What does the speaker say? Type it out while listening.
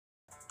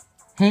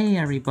Hey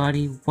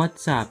everybody,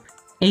 what's up?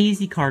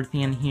 AZ Kart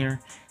fan here.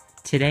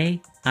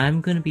 Today,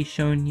 I'm going to be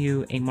showing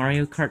you a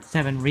Mario Kart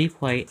 7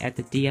 replay at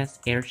the DS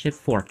Airship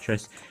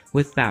Fortress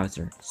with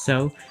Bowser.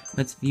 So,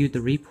 let's view the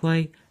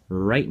replay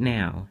right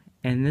now.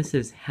 And this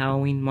is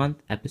Halloween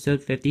month,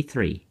 episode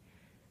 53.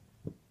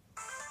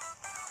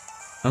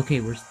 Okay,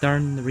 we're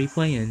starting the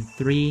replay in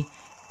 3,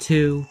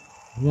 2,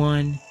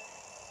 1,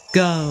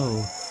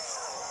 go!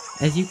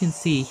 As you can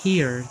see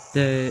here,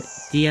 the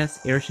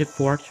DS Airship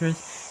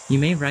Fortress, you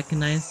may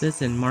recognize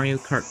this in Mario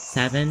Kart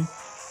 7.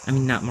 I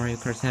mean, not Mario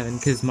Kart 7,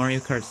 because Mario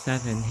Kart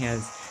 7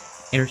 has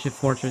Airship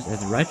Fortress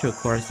as a retro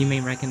course. You may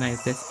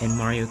recognize this in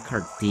Mario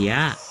Kart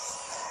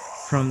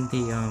DS from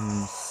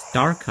the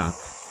Star Cup.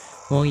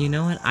 Well, you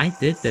know what? I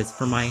did this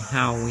for my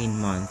Halloween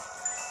month.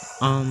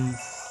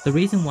 The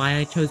reason why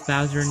I chose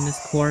Bowser in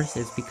this course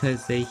is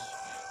because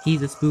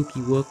he's a spooky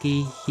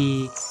Wookiee.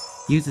 He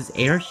uses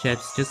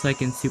airships just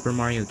like in Super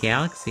Mario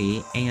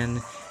Galaxy,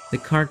 and the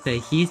kart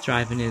that he's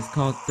driving is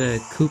called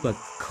the Koopa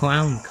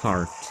Clown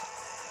Kart.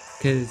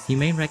 Because you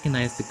may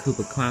recognize the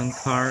Koopa Clown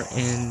Kart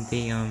in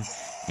the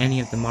any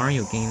of the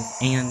Mario games,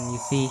 and you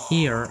see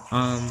here,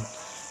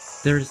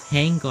 there's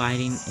hang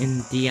gliding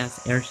in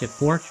DS Airship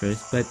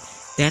Fortress, but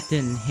that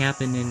didn't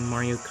happen in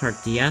Mario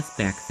Kart DS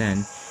back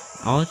then.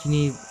 All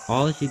you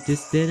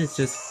just did is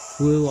just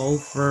flew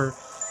over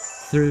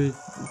through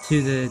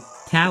to the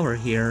tower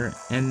here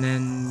and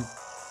then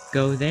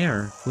go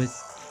there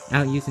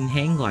without using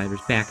hang gliders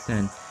back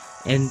then.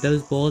 And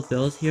those bullet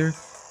bills here,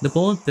 the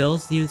bullet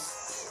bills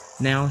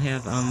now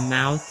have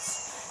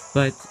mouths,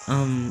 but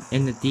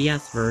in the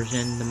DS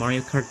version, the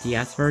Mario Kart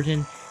DS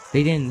version,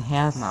 they didn't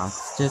have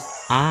mouths, just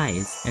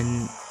eyes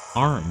and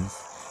arms.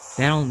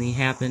 That only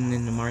happened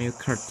in the Mario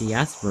Kart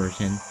DS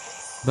version.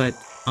 But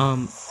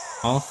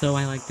also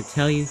I like to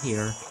tell you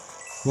here,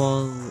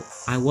 well,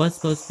 I was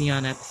supposed to be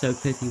on episode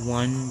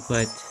 51,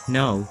 but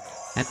no.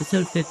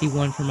 Episode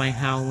 51 for my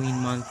Halloween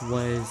month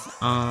was,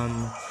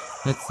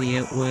 let's see,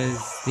 it was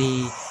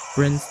the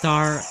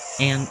Brinstar,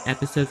 and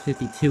episode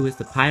 52 was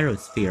the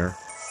Pyrosphere.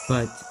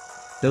 But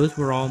those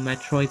were all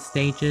Metroid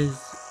stages.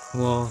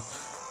 Well,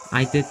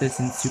 I did this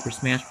in Super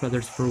Smash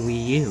Bros. For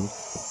Wii U.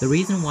 The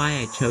reason why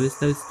I chose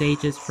those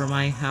stages for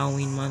my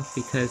Halloween month,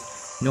 because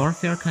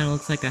Norfair kind of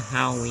looks like a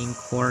Halloween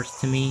course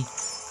to me,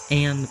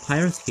 and the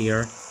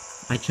Pyrosphere,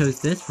 I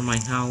chose this for my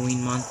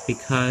Halloween month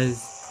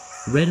because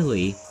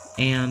Ridley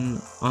and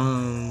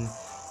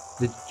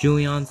the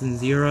Julians and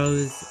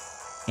Zeros,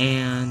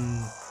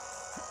 and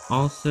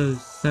also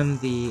some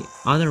of the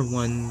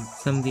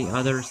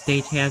other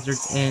stage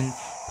hazards in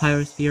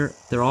Pyrosphere,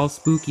 they're all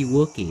spooky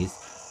Wookiees.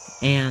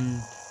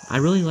 And I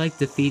really like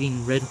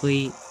defeating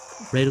Ridley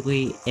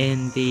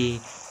in the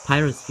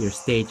Pyrosphere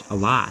stage a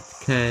lot,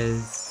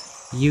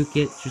 because you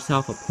get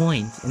yourself a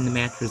point in the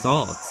match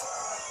results.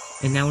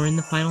 And now we're in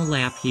the final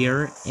lap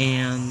here,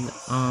 and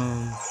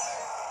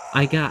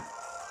I got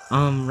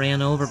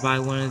ran over by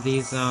one of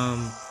these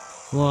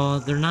well,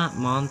 they're not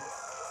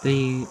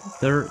they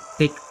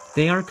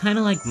are kind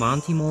of like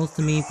Monty moles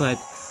to me, but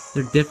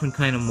they're different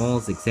kind of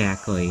moles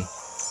exactly.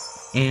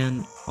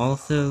 And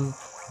also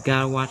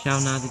gotta watch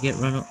out not to get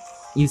run over.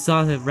 You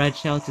saw the red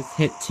shell just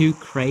hit 2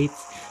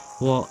 crates.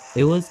 Well,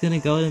 it was gonna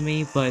go to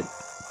me, but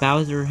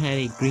Bowser had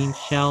a green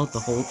shell the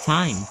whole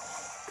time,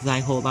 because I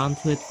hold on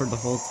to it for the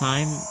whole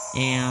time,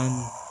 and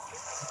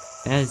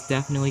that is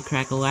definitely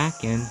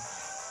crack-a-lackin'.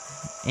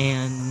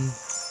 And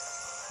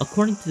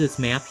according to this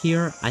map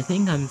here, I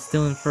think I'm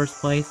still in first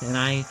place, and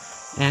I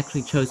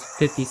actually chose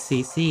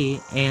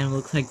 50cc, and it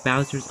looks like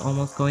Bowser's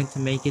almost going to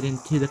make it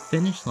into the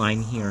finish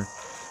line here.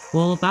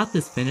 Well, about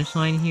this finish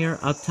line here,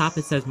 up top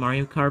it says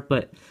Mario Kart,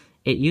 but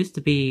it used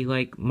to be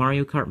like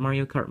Mario Kart,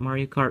 Mario Kart,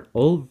 Mario Kart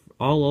all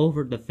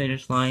over the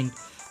finish line,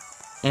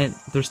 and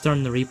they're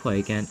starting the replay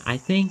again. I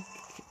think,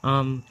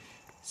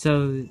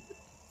 so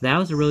that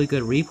was a really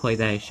good replay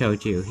that I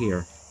showed you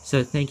here.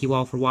 So thank you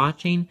all for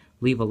watching.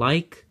 Leave a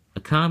like, a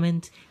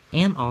comment,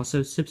 and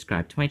also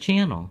subscribe to my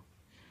channel.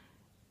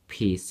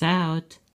 Peace out.